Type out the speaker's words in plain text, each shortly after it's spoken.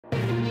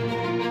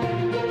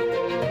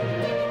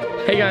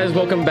Hey guys,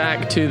 welcome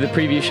back to the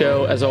preview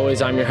show. As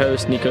always, I'm your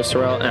host, Nico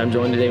Sorrell, and I'm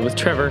joined today with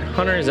Trevor.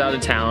 Hunter is out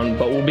of town,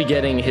 but we'll be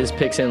getting his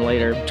picks in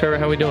later. Trevor,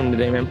 how are we doing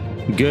today,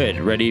 man? Good.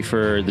 Ready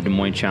for the Des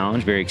Moines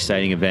Challenge. Very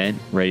exciting event.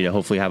 Ready to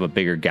hopefully have a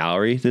bigger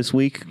gallery this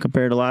week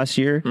compared to last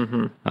year.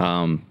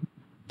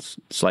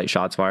 Slight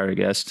shots fired, I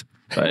guess,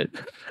 but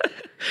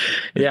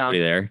yeah,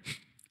 there.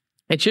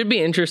 It should be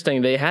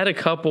interesting. They had a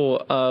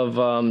couple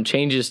of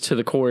changes to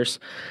the course.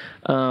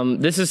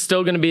 This is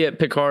still going to be at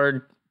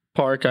Pickard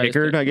Park.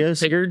 Pickard, I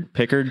guess.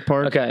 Pickard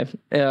Park. Okay.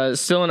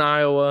 Still in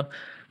Iowa.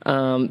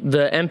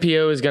 The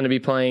MPO is going to be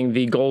playing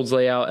the golds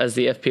layout as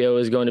the FPO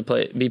is going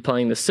to be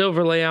playing the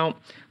silver layout.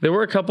 There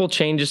were a couple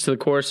changes to the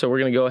course, so we're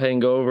going to go ahead and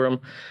go over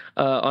them.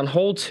 On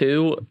hole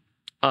 2,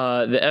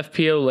 the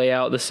FPO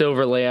layout, the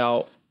silver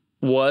layout,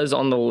 was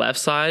on the left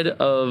side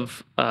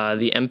of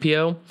the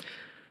MPO.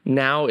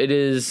 Now it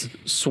is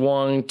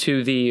swung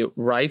to the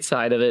right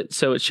side of it,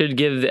 so it should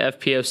give the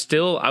FPO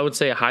still, I would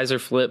say, a hyzer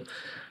flip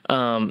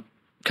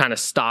kind of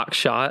stock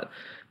shot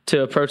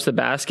to approach the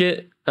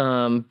basket,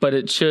 but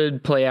it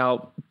should play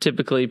out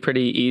typically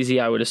pretty easy,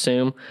 I would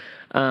assume.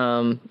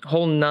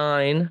 Hole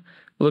 9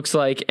 looks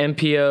like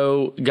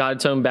MPO got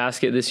its own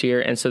basket this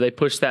year, and so they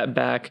pushed that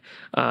back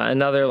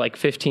another like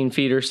 15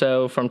 feet or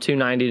so from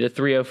 290 to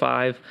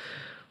 305.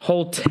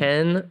 Hole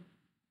 10,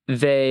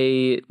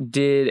 they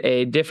did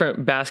a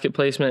different basket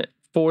placement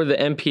for the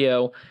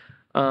MPO.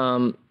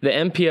 The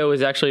MPO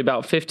is actually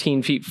about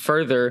 15 feet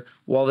further,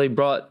 while they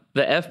brought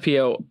the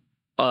FPO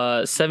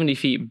 70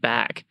 feet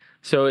back.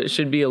 So it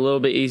should be a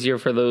little bit easier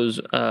for those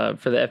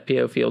for the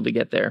FPO field to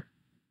get there.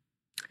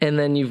 And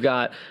then you've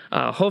got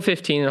hole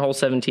 15 and hole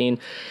 17.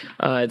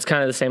 It's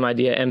kind of the same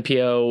idea.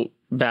 MPO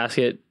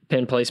basket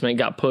pin placement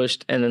got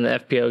pushed, and then the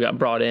FPO got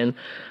brought in.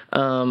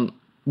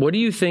 What do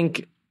you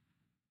think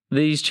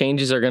these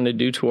changes are going to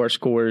do to our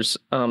scores,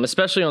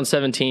 especially on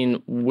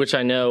 17, which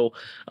I know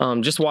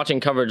just watching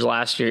coverage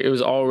last year, it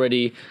was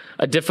already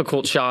a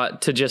difficult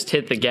shot to just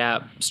hit the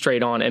gap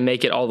straight on and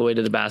make it all the way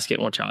to the basket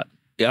in one shot.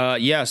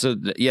 It's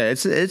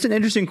an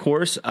interesting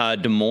course.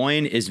 Des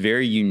Moines is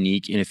very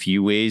unique in a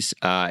few ways,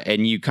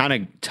 and you kind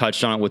of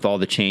touched on it with all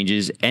the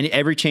changes. And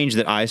every change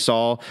that I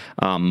saw,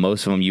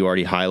 most of them you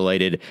already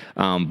highlighted.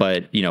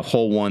 But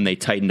hole 1 they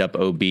tightened up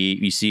OB.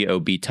 You see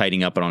OB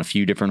tightening up on a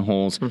few different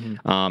holes,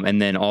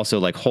 and then also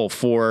like hole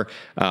 4,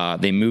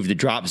 they moved the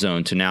drop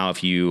zone to now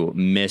if you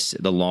miss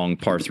the long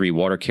par 3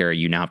 water carry,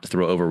 you now have to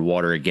throw over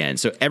water again.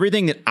 So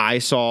everything that I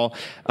saw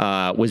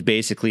was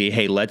basically,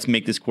 hey, let's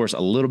make this course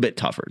a little bit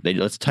tougher.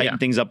 Let's tighten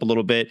things up a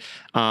little bit,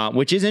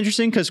 which is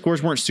interesting because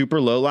scores weren't super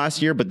low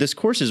last year. But this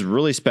course is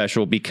really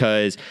special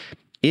because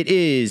it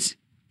is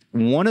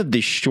one of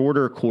the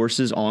shorter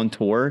courses on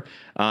tour.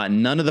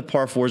 None of the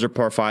par 4s or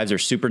par 5s are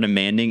super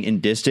demanding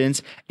in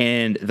distance,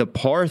 and the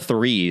par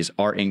 3s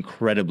are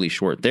incredibly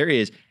short. There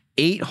is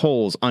 8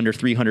 holes under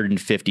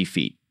 350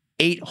 feet.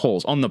 8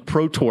 holes on the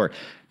Pro Tour.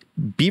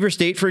 Beaver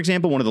State, for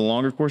example, one of the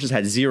longer courses,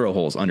 had 0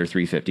 holes under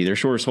 350. Their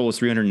shortest hole is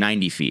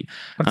 390 feet.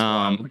 That's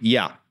wild.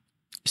 Yeah.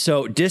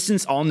 So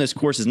distance on this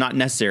course is not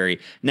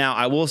necessary. Now,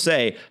 I will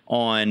say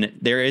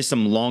there is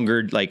some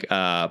longer,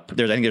 I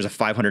think there's a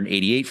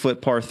 588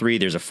 foot par 3.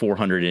 There's a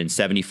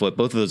 470 foot.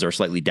 Both of those are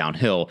slightly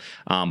downhill,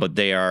 but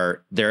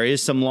there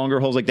is some longer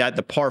holes like that.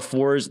 The par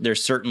 4s,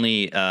 there's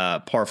certainly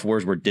par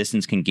 4s where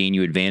distance can gain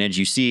you advantage.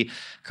 You see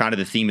kind of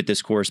the theme at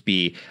this course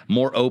be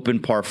more open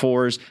par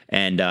 4s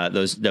and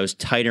those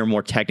tighter,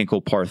 more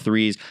technical par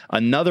 3s.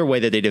 Another way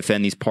that they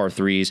defend these par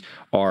 3s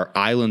are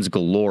islands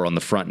galore on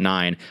the front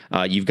 9.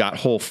 You've got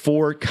hole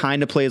 4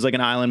 kind of plays like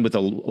an island with a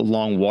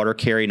long water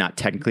carry, not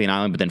technically an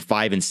island, but then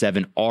 5 and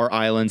 7 are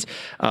islands.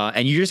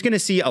 And you're just going to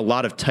see a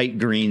lot of tight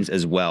greens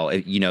as well.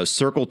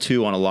 Circle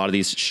 2 on a lot of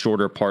these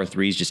shorter par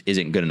 3s just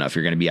isn't good enough.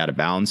 You're going to be out of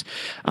bounds.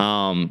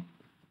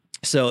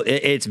 So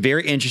it's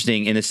very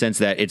interesting in the sense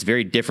that it's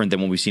very different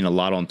than what we've seen a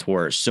lot on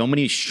tour. So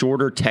many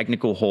shorter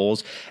technical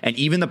holes, and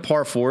even the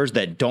par 4s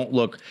that don't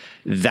look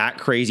that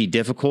crazy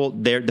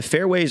difficult, the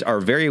fairways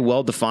are very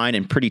well defined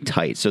and pretty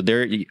tight. So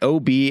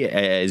OB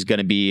is going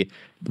to be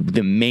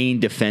the main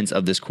defense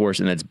of this course,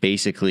 and that's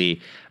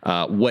basically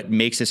what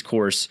makes this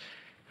course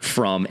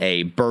from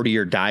a birdie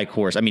or die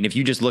course. I mean, if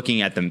you're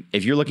looking at the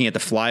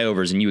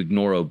flyovers and you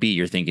ignore OB,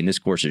 you're thinking this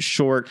course is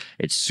short,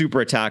 it's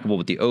super attackable,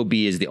 but the OB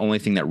is the only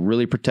thing that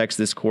really protects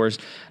this course.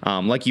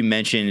 Like you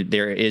mentioned,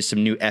 there is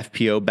some new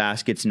FPO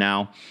baskets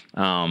now.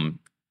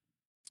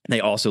 They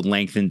also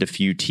lengthened a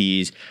few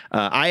tees.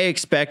 I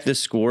expect the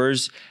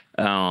scores,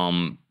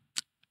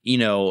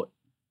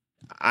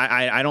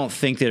 I don't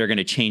think that are going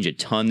to change a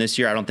ton this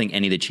year. I don't think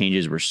any of the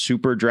changes were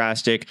super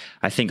drastic.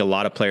 I think a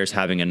lot of players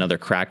having another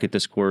crack at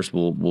this course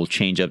will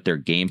change up their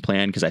game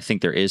plan because I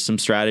think there is some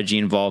strategy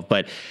involved.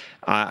 But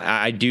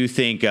I do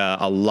think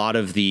a lot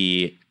of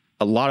the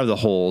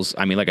holes,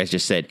 I mean, like I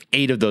just said,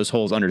 8 of those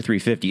holes under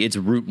 350, it's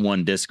Route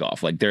 1 disc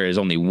golf. Like there is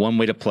only one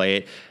way to play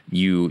it.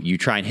 You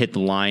try and hit the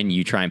line,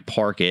 you try and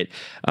park it,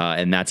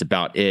 and that's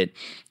about it.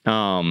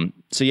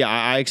 So yeah,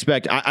 I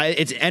expect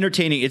it's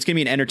entertaining. It's going to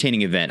be an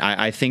entertaining event.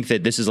 I think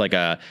that this is like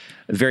a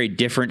very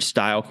different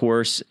style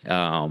course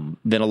than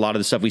a lot of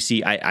the stuff we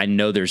see. I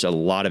know there's a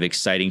lot of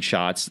exciting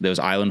shots. Those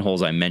island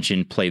holes I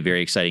mentioned play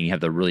very exciting. You have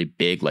the really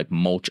big like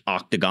mulch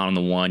octagon on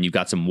the one. You've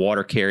got some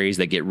water carries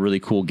that get really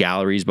cool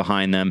galleries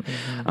behind them.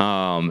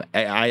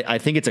 I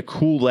think it's a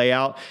cool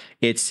layout.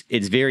 It's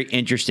very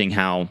interesting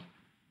how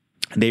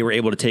they were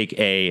able to take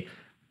a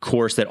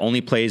course that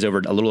only plays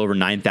over a little over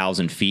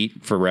 9,000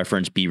 feet. For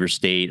reference, Beaver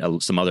State,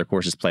 some other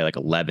courses play like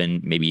 11,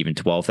 maybe even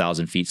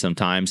 12,000 feet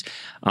sometimes.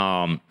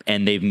 And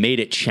they've made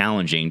it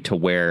challenging to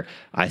where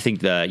I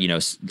think a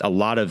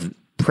lot of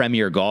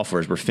premier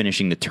golfers were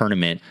finishing the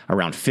tournament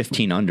around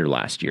 15 under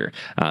last year.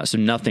 So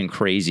nothing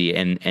crazy.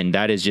 And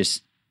that is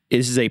just,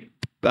 this is a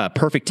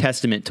perfect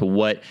testament to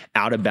what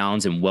out of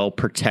bounds and well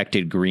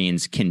protected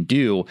greens can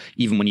do,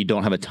 even when you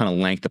don't have a ton of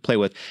length to play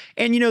with.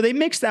 And, they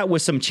mix that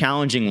with some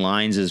challenging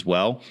lines as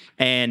well.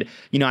 And,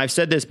 I've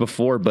said this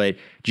before, but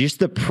just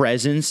the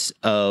presence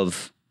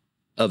of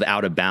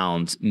out of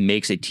bounds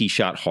makes a tee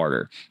shot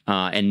harder.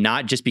 And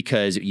not just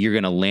because you're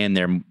going to land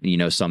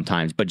there,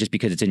 sometimes, but just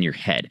because it's in your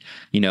head.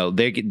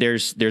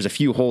 There's a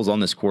few holes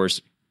on this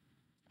course.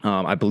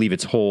 I believe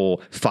it's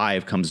hole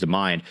 5 comes to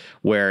mind,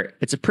 where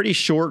it's a pretty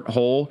short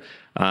hole,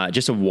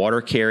 just a water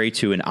carry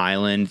to an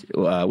island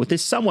with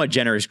this somewhat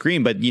generous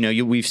green. But,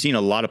 we've seen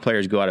a lot of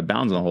players go out of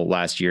bounds on the hole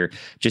last year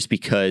just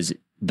because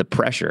the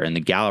pressure and the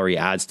gallery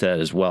adds to that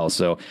as well.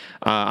 So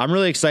I'm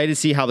really excited to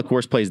see how the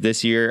course plays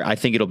this year. I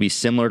think it'll be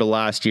similar to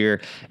last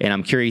year, and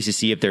I'm curious to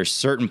see if there's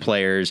certain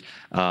players,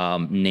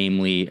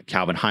 namely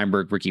Calvin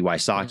Heimberg, Ricky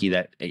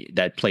Wysocki,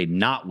 that played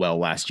not well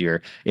last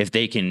year, if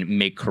they can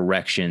make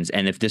corrections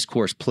and if this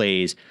course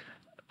plays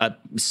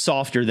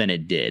softer than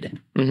it did.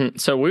 Mm-hmm.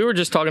 So we were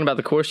just talking about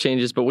the course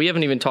changes, but we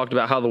haven't even talked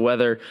about how the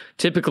weather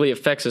typically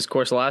affects this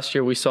course. Last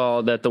year we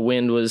saw that the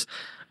wind was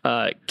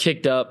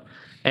kicked up,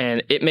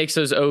 and it makes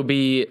those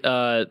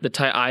the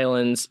tight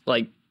islands,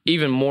 like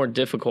even more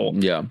difficult.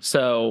 Yeah.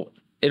 So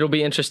it'll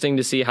be interesting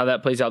to see how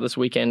that plays out this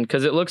weekend,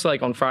 because it looks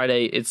like on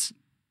Friday it's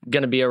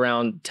going to be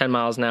around 10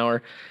 miles an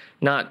hour.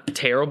 Not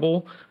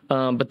terrible,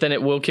 but then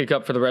it will kick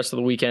up for the rest of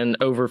the weekend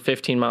over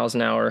 15 miles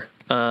an hour.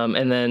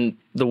 And then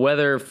the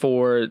weather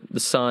for the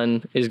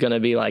sun is going to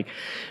be like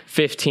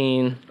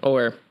 15,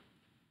 or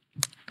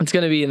it's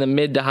going to be in the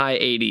mid to high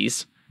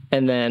 80s.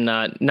 And then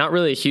not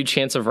really a huge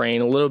chance of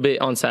rain, a little bit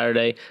on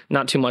Saturday,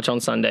 not too much on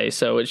Sunday.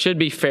 So it should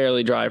be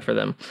fairly dry for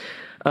them.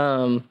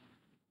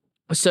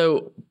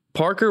 So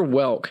Parker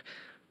Welk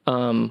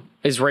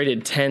is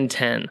rated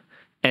 10-10,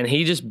 and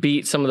he just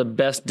beat some of the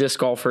best disc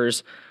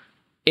golfers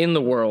in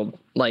the world.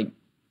 Like,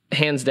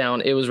 hands down,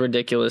 it was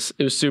ridiculous.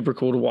 It was super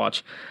cool to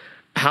watch.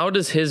 How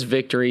does his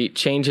victory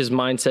change his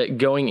mindset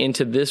going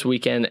into this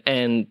weekend,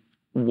 and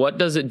what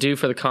does it do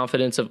for the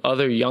confidence of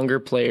other younger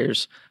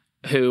players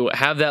who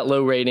have that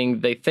low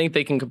rating? They think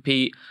they can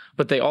compete,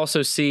 but they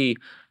also see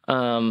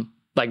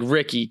like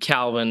Ricky,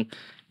 Calvin,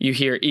 you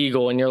hear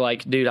Eagle, and you're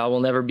like, dude, I will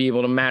never be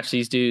able to match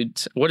these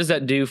dudes. What does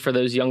that do for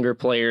those younger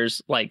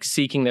players, like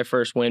seeking their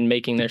first win,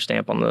 making their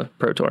stamp on the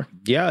Pro Tour?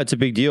 Yeah, it's a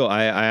big deal.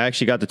 I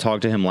actually got to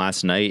talk to him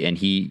last night, and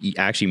he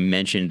actually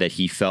mentioned that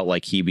he felt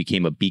like he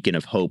became a beacon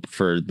of hope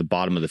for the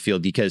bottom of the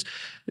field, because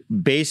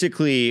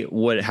basically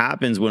what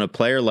happens when a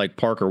player like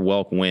Parker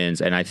Welk wins,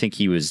 and I think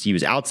he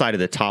was outside of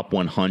the top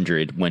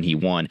 100 when he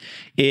won,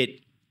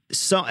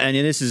 and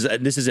this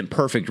isn't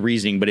perfect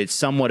reasoning, but it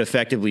somewhat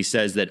effectively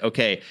says that,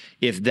 okay,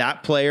 if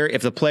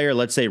the player,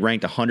 let's say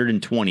ranked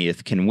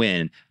 120th, can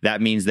win,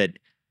 that means that,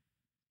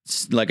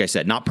 like I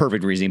said, not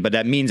perfect reasoning, but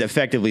that means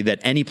effectively that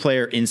any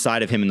player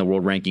inside of him in the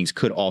world rankings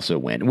could also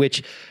win,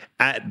 which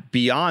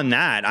beyond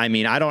that, I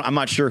mean, I'm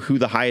not sure who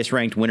the highest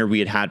ranked winner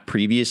we had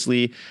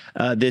previously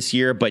this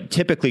year, but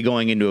typically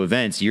going into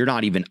events, you're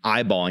not even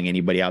eyeballing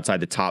anybody outside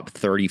the top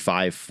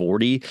 35,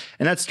 40.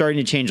 And that's starting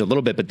to change a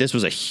little bit, but this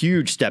was a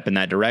huge step in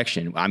that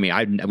direction. I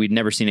mean, we'd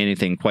never seen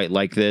anything quite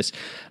like this.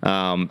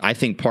 I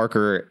think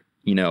Parker,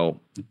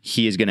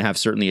 he is going to have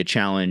certainly a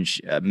challenge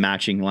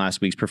matching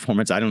last week's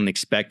performance. I don't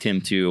expect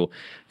him to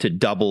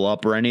double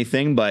up or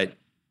anything, but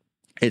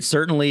it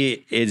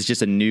certainly is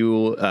just a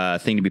new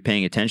thing to be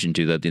paying attention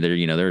to. That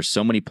there are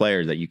so many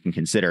players that you can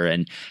consider,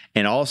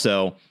 and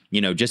also,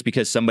 just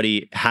because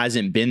somebody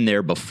hasn't been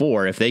there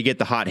before, if they get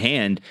the hot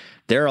hand,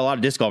 there are a lot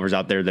of disc golfers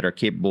out there that are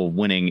capable of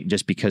winning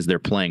just because they're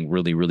playing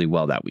really, really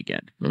well that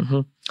weekend.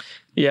 Mm-hmm.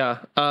 Yeah,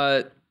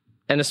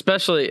 and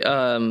especially,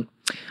 I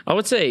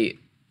would say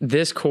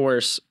this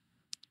course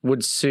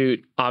would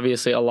suit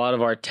obviously a lot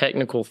of our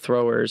technical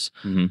throwers.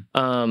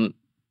 Mm-hmm.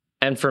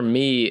 And for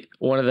me,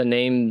 one of the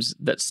names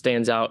that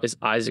stands out is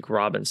Isaac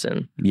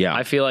Robinson. Yeah.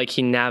 I feel like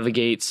he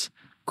navigates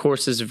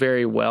courses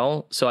very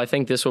well. So I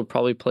think this will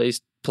probably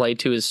play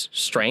to his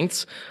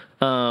strengths.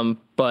 But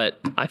but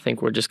I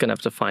think we're just going to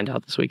have to find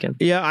out this weekend.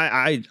 Yeah,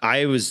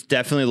 I was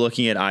definitely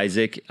looking at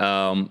Isaac.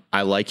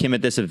 I like him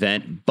at this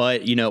event,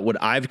 but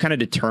what I've kind of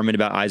determined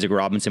about Isaac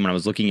Robinson when I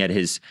was looking at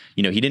his,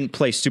 he didn't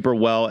play super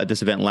well at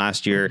this event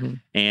last year,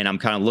 and I'm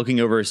kind of looking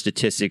over his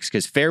statistics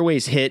because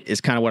fairways hit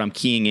is kind of what I'm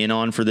keying in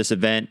on for this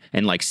event,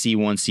 and like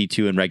C1,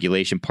 C2 and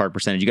regulation park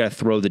percentage. You got to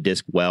throw the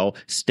disc well,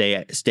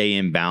 stay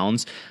in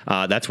bounds.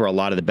 That's where a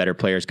lot of the better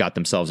players got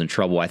themselves in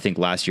trouble. I think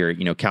last year,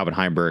 Calvin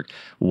Heimberg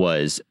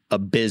was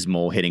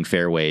abysmal hitting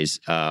fairways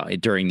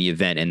during the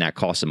event, and that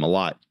cost him a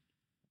lot.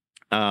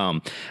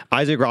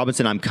 Isaac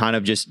Robinson, I'm kind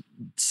of just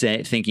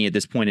thinking at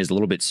this point is a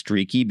little bit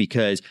streaky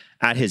because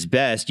at his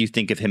best, you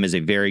think of him as a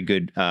very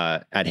good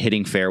at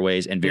hitting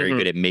fairways and very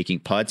good at making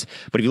putts.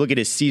 But if you look at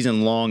his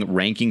season-long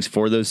rankings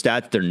for those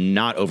stats, they're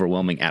not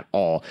overwhelming at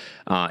all.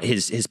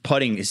 His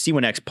putting, his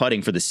C1X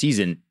putting for the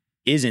season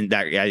isn't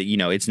that,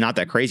 it's not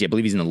that crazy. I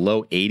believe he's in the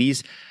low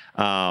 80s.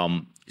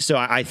 So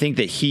I think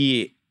that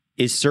he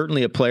is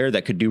certainly a player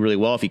that could do really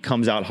well. If he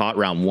comes out hot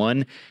round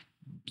one,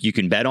 you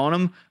can bet on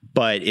him,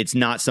 but it's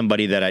not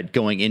somebody that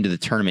going into the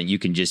tournament, you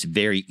can just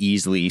very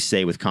easily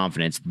say with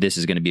confidence, this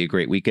is going to be a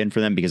great weekend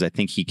for them, because I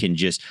think he can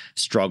just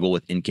struggle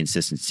with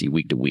inconsistency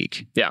week to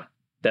week. Yeah,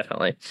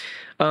 definitely.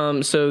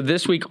 So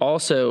this week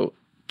also,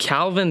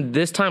 Calvin,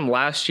 this time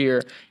last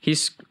year,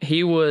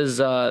 he was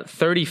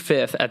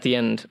 35th at the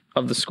end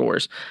of the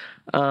scores.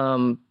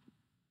 And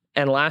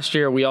last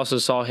year, we also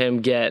saw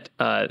him get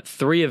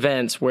 3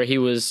 events where he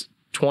was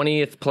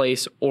 20th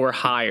place or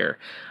higher.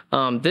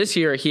 This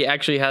year, he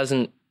actually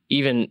hasn't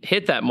even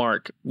hit that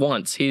mark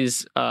once.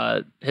 His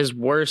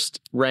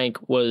worst rank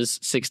was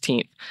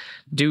 16th.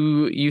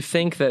 Do you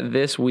think that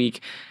this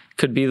week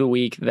could be the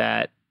week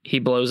that he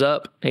blows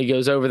up, he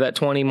goes over that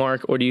 20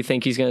 mark, or do you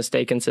think he's going to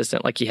stay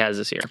consistent like he has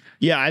this year?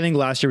 Yeah, I think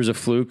last year was a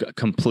fluke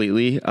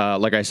completely.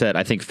 Like I said,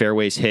 I think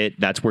fairways hit,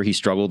 that's where he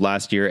struggled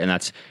last year,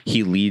 and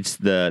he leads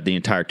the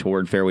entire tour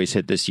in fairways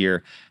hit this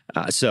year.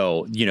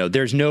 So,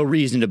 there's no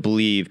reason to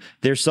believe.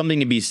 There's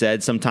something to be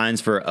said sometimes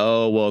for,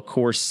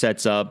 course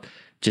sets up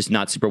just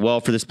not super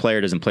well for this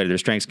player, doesn't play to their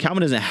strengths.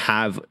 Calvin doesn't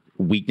have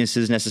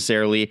weaknesses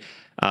necessarily.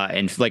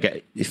 And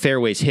like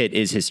fairways hit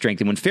is his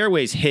strength. And when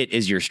fairways hit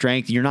is your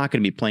strength, you're not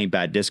going to be playing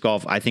bad disc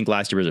golf. I think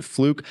last year was a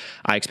fluke.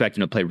 I expect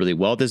him to play really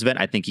well at this event.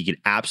 I think he could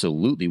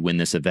absolutely win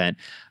this event.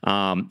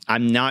 I'm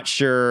not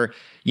sure,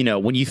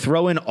 when you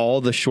throw in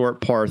all the short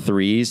par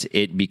threes,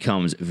 it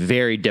becomes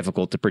very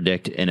difficult to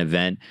predict an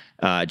event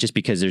just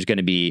because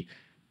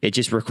it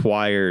just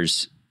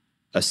requires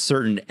a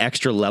certain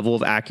extra level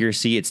of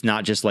accuracy. It's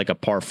not just like a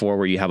par 4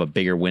 where you have a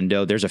bigger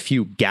window. There's a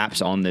few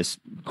gaps on this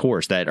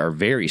course that are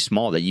very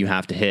small that you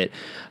have to hit.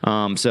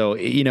 So,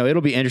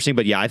 it'll be interesting.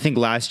 But yeah, I think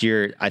last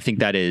year, I think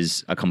that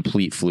is a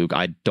complete fluke.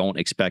 I don't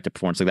expect a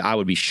performance like that. I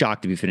would be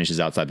shocked if he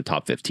finishes outside the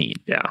top 15.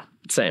 Yeah,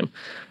 same.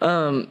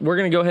 We're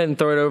going to go ahead and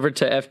throw it over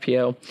to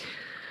FPO.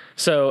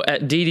 So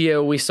at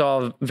DDO, we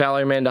saw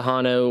Valerie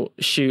Mandujano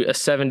shoot a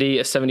 70,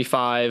 a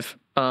 75.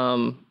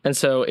 And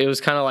so it was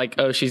kind of like,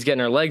 she's getting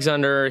her legs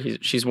under her,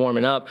 she's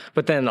warming up.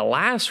 But then the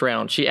last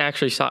round, she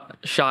actually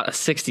shot a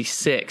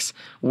 66,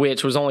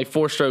 which was only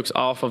 4 strokes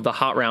off of the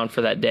hot round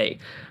for that day.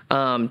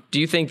 Do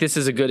you think this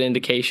is a good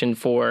indication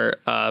for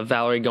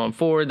Valerie going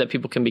forward, that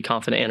people can be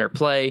confident in her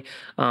play,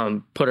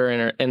 put her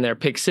in their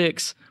pick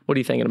 6? What are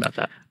you thinking about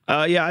that?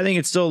 Yeah, I think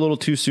it's still a little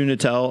too soon to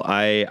tell.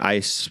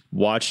 I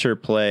watched her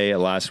play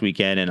last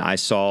weekend, and I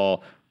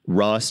saw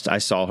rust. I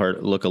saw her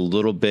look a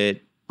little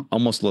bit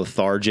almost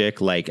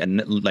lethargic, like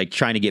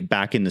trying to get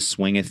back in the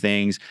swing of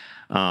things.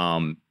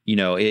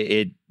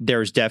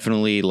 There's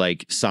definitely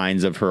like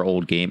signs of her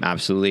old game.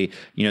 Absolutely.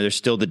 There's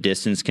still the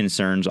distance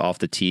concerns off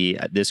the tee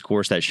at this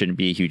course. That shouldn't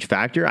be a huge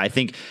factor. I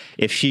think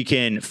if she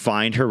can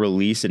find her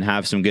release and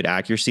have some good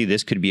accuracy,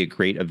 this could be a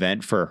great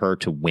event for her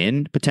to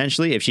win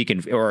potentially, if she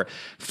can, or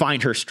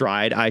find her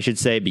stride, I should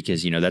say,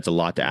 because, that's a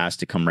lot to ask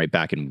to come right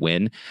back and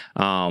win.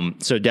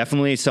 So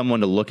definitely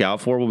someone to look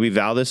out for will be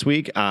Val this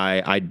week.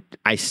 I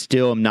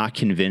still am not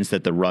convinced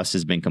that the rust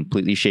has been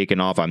completely shaken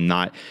off. I'm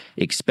not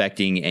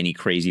expecting any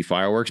crazy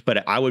fireworks,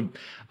 but I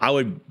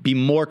would be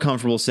more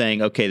comfortable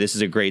saying, okay, this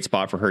is a great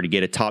spot for her to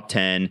get a top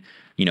 10,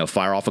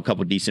 fire off a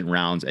couple decent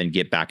rounds and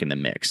get back in the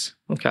mix.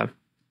 Okay.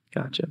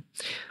 Gotcha.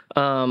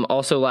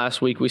 Also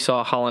last week we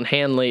saw Holland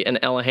Hanley and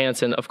Ella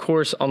Hansen, of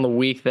course, on the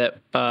week that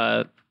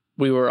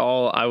we were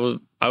all,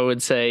 I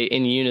would say,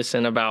 in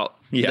unison about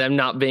them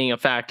not being a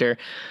factor.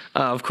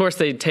 Of course,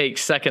 they take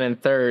second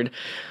and third.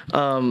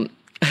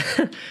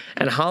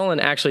 And Holland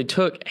actually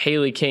took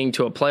Haley King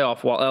to a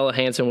playoff while Ella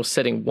Hansen was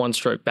sitting 1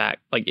 stroke back.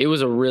 Like, it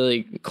was a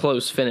really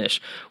close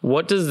finish.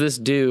 What does this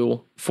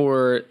do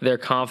for their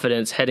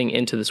confidence heading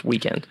into this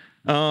weekend?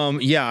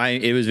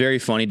 It was very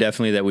funny,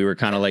 definitely, that we were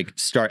kind of like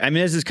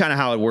this is kind of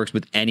how it works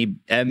with any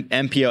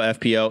MPO,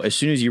 FPO. As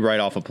soon as you write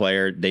off a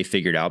player, they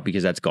figured out,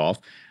 because that's golf.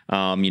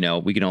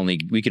 We can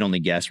only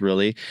guess,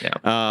 really.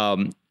 Yeah.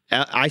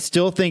 I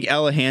still think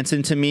Ella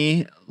Hansen, to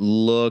me,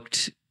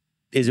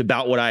 is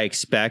about what I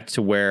expect,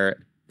 to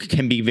where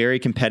can be very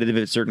competitive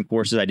at certain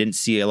courses. I didn't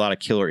see a lot of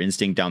killer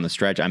instinct down the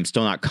stretch. I'm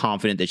still not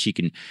confident that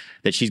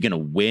she's going to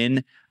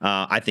win.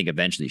 I think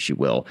eventually she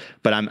will,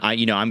 but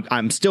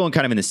I'm still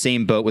kind of in the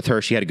same boat with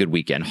her. She had a good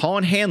weekend.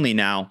 Holland Hanley.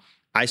 Now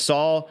I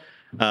saw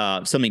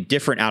something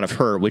different out of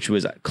her, which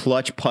was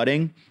clutch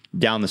putting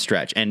down the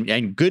stretch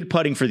and good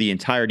putting for the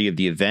entirety of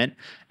the event.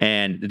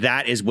 And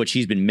that is what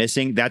she's been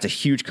missing. That's a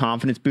huge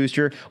confidence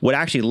booster. What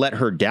actually let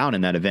her down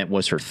in that event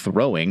was her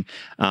throwing,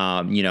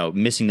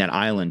 missing that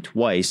island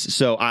twice.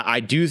 So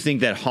I do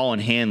think that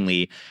Holland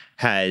Hanley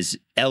has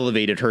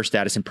elevated her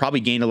status and probably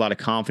gained a lot of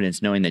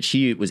confidence knowing that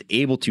she was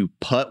able to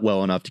putt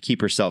well enough to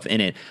keep herself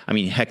in it. I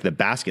mean, heck, the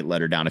basket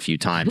let her down a few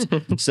times.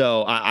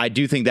 So I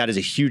do think that is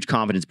a huge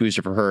confidence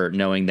booster for her,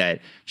 knowing that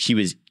she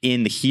was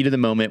in the heat of the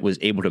moment, was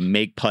able to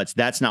make putts.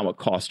 That's not what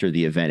cost her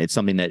the event. It's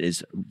something that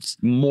is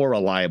more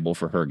reliable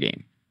for her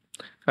game.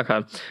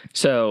 Okay.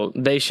 So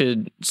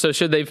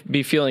should they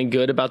be feeling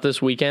good about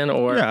this weekend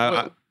or?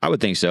 Yeah, I would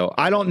think so.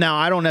 I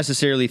don't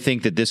necessarily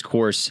think that this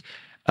course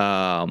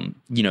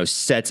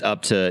sets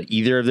up to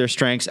either of their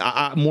strengths.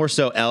 More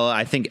so Ella.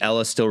 I think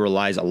Ella still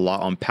relies a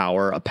lot on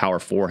power, a power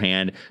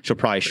forehand. She'll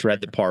probably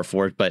shred the par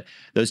fours, but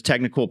those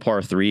technical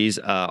par threes,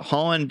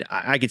 Holland,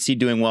 I could see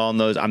doing well on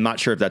those. I'm not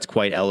sure if that's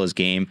quite Ella's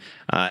game.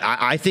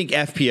 I think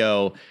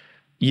FPO,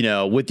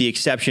 with the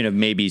exception of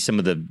maybe some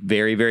of the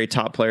very, very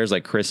top players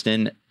like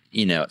Kristen,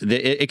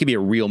 it could be a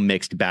real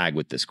mixed bag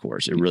with this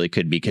course. It really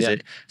could be because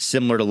it's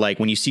similar to like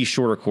when you see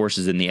shorter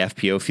courses in the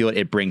FPO field,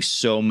 it brings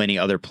so many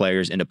other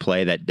players into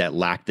play that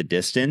lack the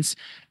distance,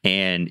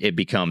 and it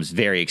becomes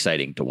very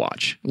exciting to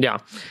watch. Yeah.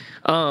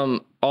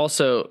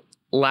 Also,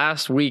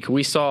 last week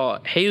we saw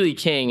Haley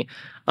King.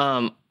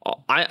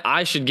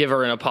 I should give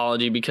her an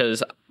apology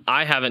because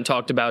I haven't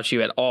talked about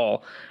you at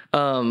all.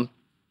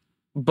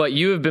 But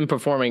you have been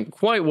performing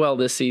quite well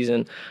this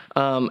season.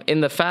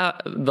 In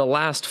the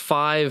last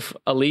 5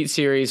 Elite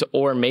Series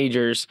or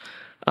majors,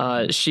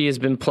 she has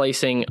been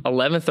placing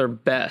 11th or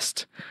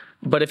best.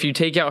 But if you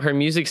take out her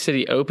Music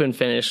City Open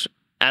finish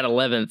at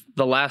 11th,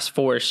 the last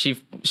 4,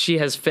 she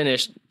has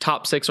finished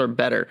top 6 or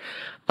better.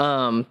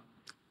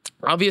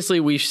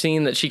 Obviously, we've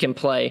seen that she can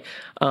play.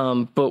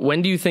 But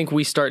when do you think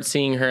we start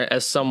seeing her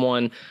as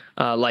someone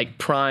like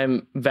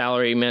prime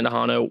Valerie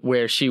Mandujano,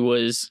 where she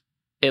was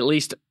at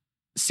least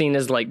seen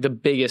as like the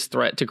biggest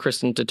threat to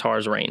Kristen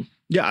Tatar's reign?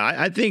 Yeah,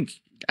 I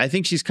think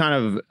she's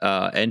kind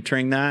of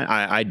entering that.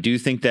 I do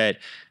think that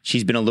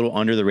she's been a little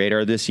under the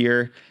radar this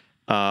year.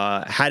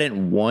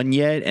 Hadn't won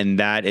yet, and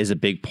that is a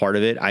big part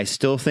of it. I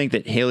still think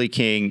that Haley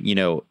King,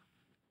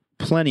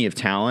 plenty of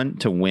talent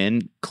to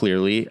win,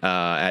 clearly,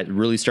 at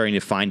really starting to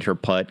find her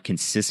putt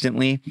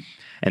consistently,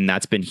 and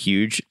that's been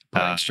huge.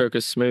 Putting stroke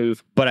is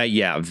smooth. But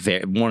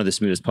one of the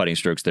smoothest putting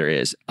strokes there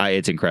is.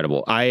 It's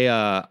incredible.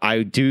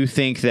 I do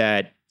think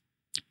that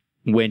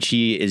when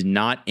she is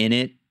not in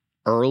it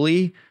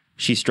early,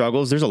 she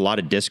struggles. There's a lot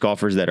of disc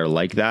golfers that are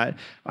like that.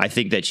 I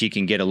think that she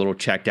can get a little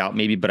checked out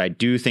maybe, but I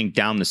do think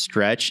down the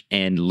stretch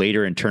and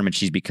later in tournament,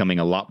 she's becoming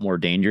a lot more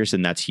dangerous,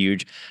 and that's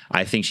huge.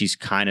 I think she's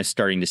kind of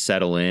starting to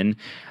settle in.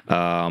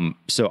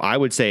 So I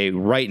would say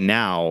right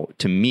now,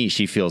 to me,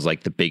 she feels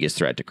like the biggest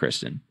threat to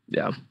Kristen.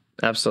 Yeah,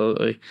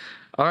 absolutely.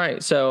 All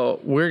right, so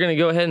we're going to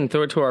go ahead and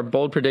throw it to our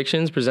bold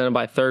predictions presented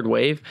by Third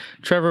Wave.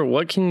 Trevor,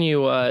 what can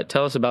you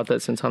tell us about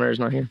that since Hunter is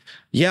not here?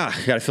 Yeah,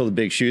 got to fill the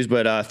big shoes.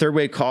 But Third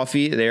Wave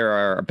Coffee, they're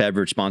our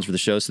beverage sponsor for the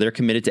show. So they're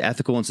committed to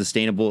ethical and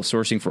sustainable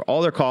sourcing for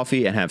all their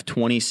coffee and have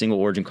 20 single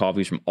origin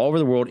coffees from all over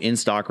the world in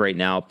stock right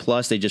now.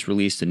 Plus, they just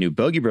released a new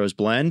Bogey Bros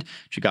blend,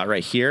 which you got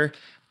right here.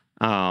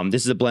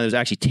 This is a blend that was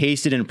actually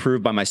tasted and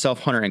approved by myself,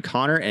 Hunter, and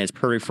Connor, and it's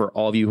perfect for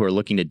all of you who are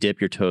looking to dip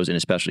your toes in a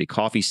specialty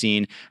coffee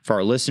scene. For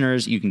our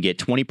listeners, you can get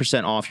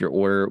 20% off your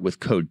order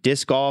with code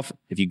DISCGOLF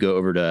if you go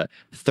over to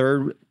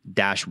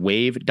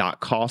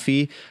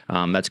third-wave.coffee.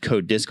 That's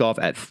code DISCGOLF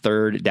at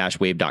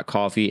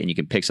third-wave.coffee, and you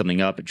can pick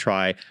something up and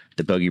try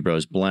the Bogey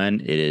Bros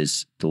blend. It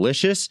is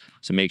delicious,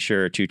 so make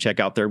sure to check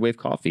out Third Wave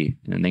Coffee.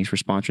 And thanks for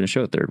sponsoring the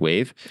show, Third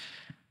Wave.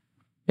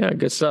 Yeah,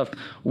 good stuff.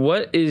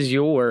 What is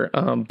your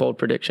bold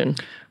prediction?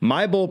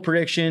 My bold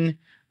prediction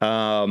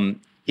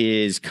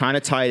is kind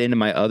of tied into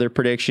my other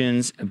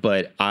predictions,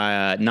 but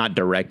not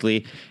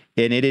directly.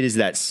 And it is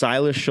that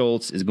Silas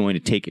Schultz is going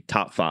to take a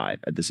top 5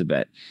 at this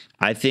event.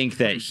 I think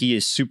that he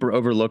is super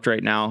overlooked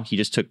right now. He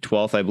just took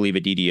 12th, I believe,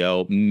 at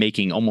DDO,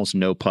 making almost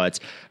no putts.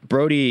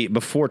 Brody,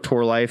 before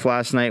Tour Life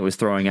last night, was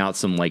throwing out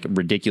some like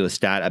ridiculous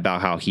stat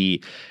about how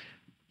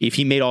if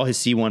he made all his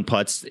C1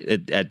 putts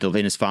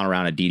in his final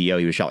round at DDO,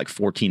 he was shot like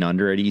 14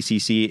 under at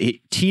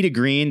ECC. Tee to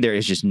green, there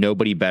is just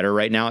nobody better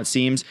right now, it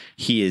seems.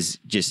 He is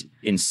just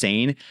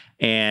insane.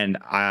 And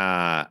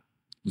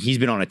he's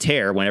been on a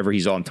tear whenever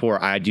he's on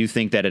tour. I do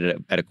think that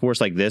at a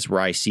course like this, where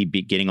I see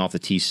getting off the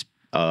tee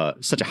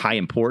such a high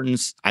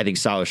importance, I think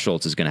Silas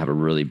Schultz is going to have a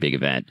really big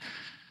event.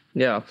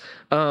 Yeah.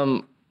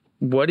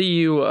 What do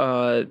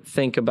you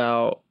think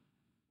about,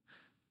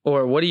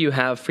 or what do you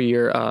have for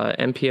your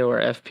MPO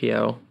or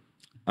FPO?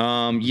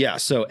 Yeah.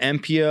 So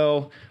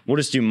MPO, we'll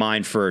just do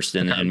mine first,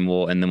 and then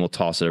we'll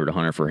toss it over to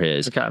Hunter for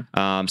his. Okay.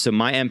 So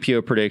my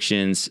MPO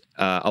predictions,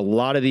 a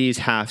lot of these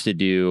have to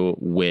do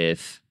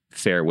with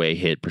fairway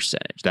hit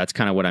percentage. That's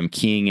kind of what I'm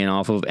keying in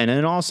off of, and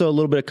then also a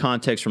little bit of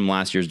context from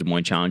last year's Des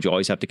Moines Challenge. You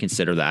always have to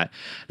consider that.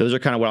 Those are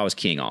kind of what I was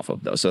keying off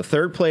of, though. So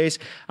third place,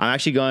 I'm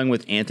actually going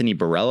with Anthony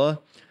Barella.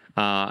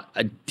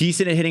 A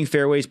decent at hitting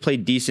fairways,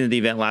 played decent at the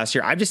event last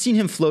year. I've just seen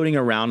him floating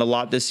around a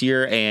lot this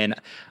year, and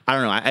I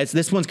don't know.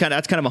 This one's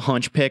that's kind of a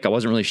hunch pick. I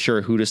wasn't really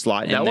sure who to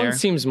slot in there. That one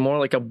seems more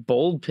like a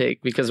bold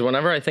pick, because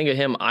whenever I think of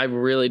him, I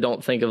really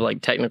don't think of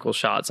like technical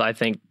shots. I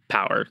think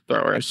power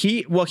thrower.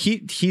 He's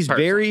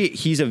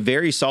a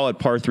very solid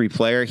par 3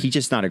 player. He's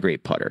just not a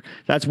great putter.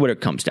 That's what it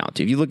comes down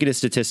to. If you look at his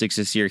statistics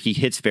this year, he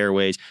hits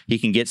fairways. He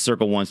can get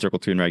circle 1, circle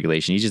 2 in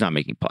regulation. He's just not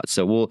making putts.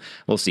 So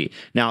we'll see.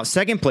 Now,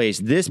 second place,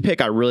 this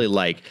pick I really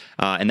like,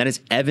 and that is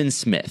Evan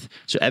Smith.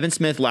 So Evan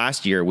Smith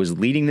last year was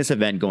leading this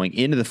event going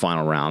into the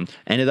final round,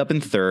 ended up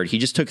in third. He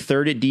just took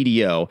third at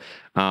DDO.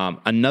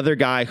 Another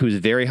guy who's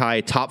very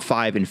high, top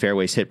 5 in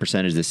fairways hit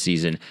percentage this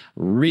season.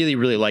 Really,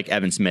 really like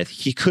Evan Smith.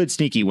 He could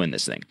sneaky win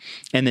this thing.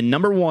 And then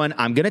number 1,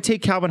 I'm going to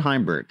take Calvin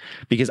Heimberg,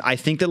 because I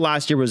think that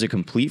last year was a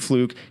complete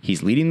fluke.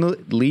 He's leading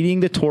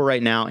the tour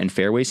right now in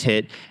fairways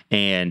hit,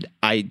 and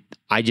I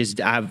just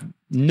have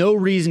no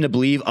reason to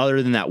believe,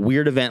 other than that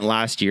weird event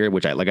last year,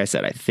 which like I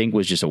said, I think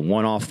was just a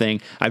one-off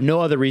thing. I have no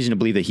other reason to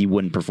believe that he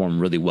wouldn't perform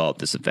really well at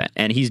this event,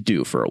 and he's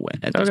due for a win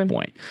at this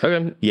point.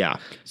 Okay.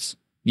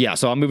 Yeah,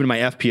 so I'm moving to my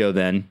FPO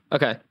then.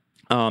 Okay.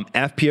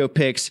 FPO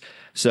picks.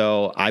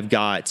 So I've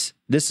got,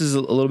 this is a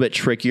little bit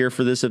trickier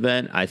for this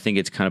event. I think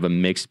it's kind of a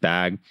mixed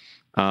bag.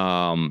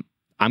 I'm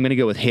going to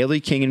go with Haley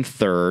King in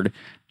third,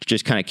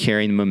 just kind of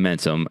carrying the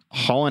momentum.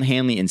 Holland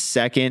Hanley in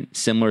second,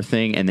 similar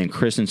thing, and then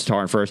Kristen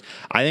Tatar in first.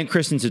 I think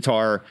Kristen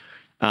Tatar,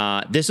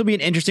 this will be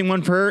an interesting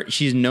one for her.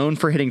 She's known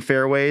for hitting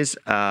fairways.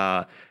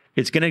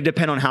 It's going to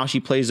depend on how she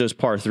plays those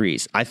par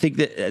 3s. I think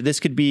that this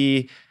could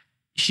be,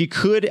 she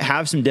could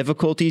have some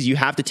difficulties. You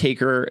have to take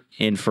her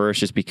in first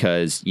just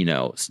because, the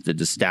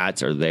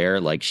stats are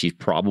there. Like, she's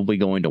probably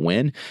going to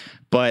win.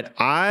 But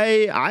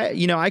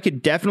I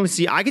could definitely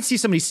see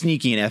somebody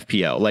sneaky in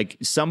FPO. Like,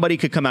 somebody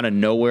could come out of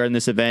nowhere in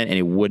this event and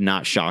it would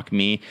not shock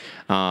me.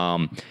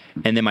 And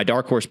then my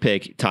dark horse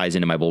pick ties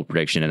into my bold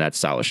prediction, and that's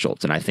Silas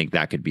Schultz. And I think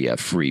that could be a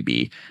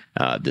freebie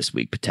this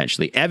week,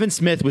 potentially. Evan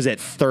Smith was at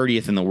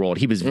 30th in the world.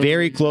 He was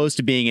very close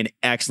to being an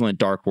excellent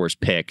dark horse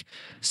pick.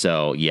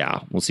 So, yeah,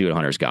 we'll see what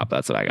Hunter's got. But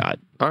that's what I got.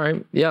 All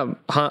right. Yeah.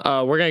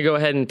 We're going to go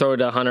ahead and throw it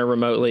to Hunter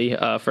remotely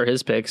for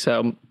his pick.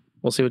 So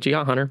we'll see what you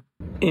got, Hunter.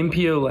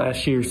 MPO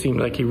last year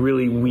seemed like a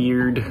really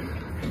weird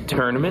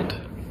tournament,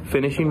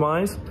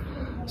 finishing-wise.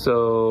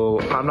 So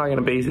I'm not going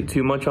to base it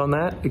too much on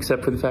that,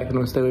 except for the fact that I'm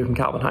going to stay away from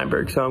Calvin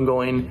Heimberg. So I'm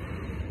going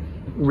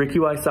Ricky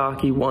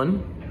Wysocki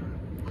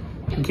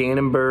 1,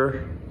 Gannon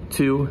Burr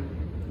 2.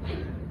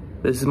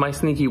 This is my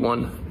sneaky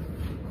one,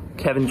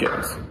 Kevin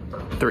Jones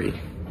 3.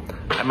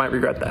 I might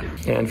regret that.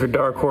 And for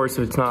dark horse,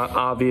 if it's not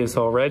obvious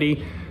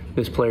already,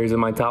 this player's in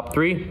my top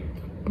 3.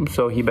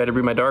 So he better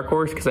be my dark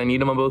horse, because I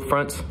need him on both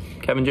fronts,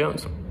 Kevin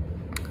Jones.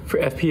 For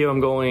FPO, I'm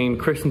going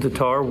Kristen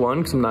Tatar 1,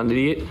 because I'm not an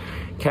idiot.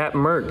 Cat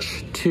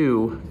Merch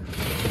 2,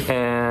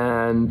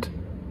 and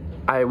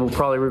I will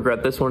probably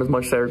regret this one as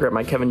much as I regret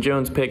my Kevin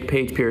Jones pick,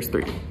 Paige Pierce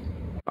 3.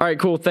 All right,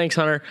 cool. Thanks,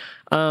 Hunter.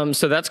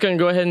 So that's going to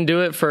go ahead and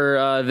do it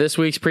for this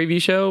week's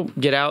preview show.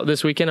 Get out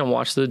this weekend and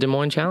watch the Des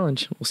Moines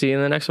Challenge. We'll see you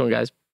in the next one, guys.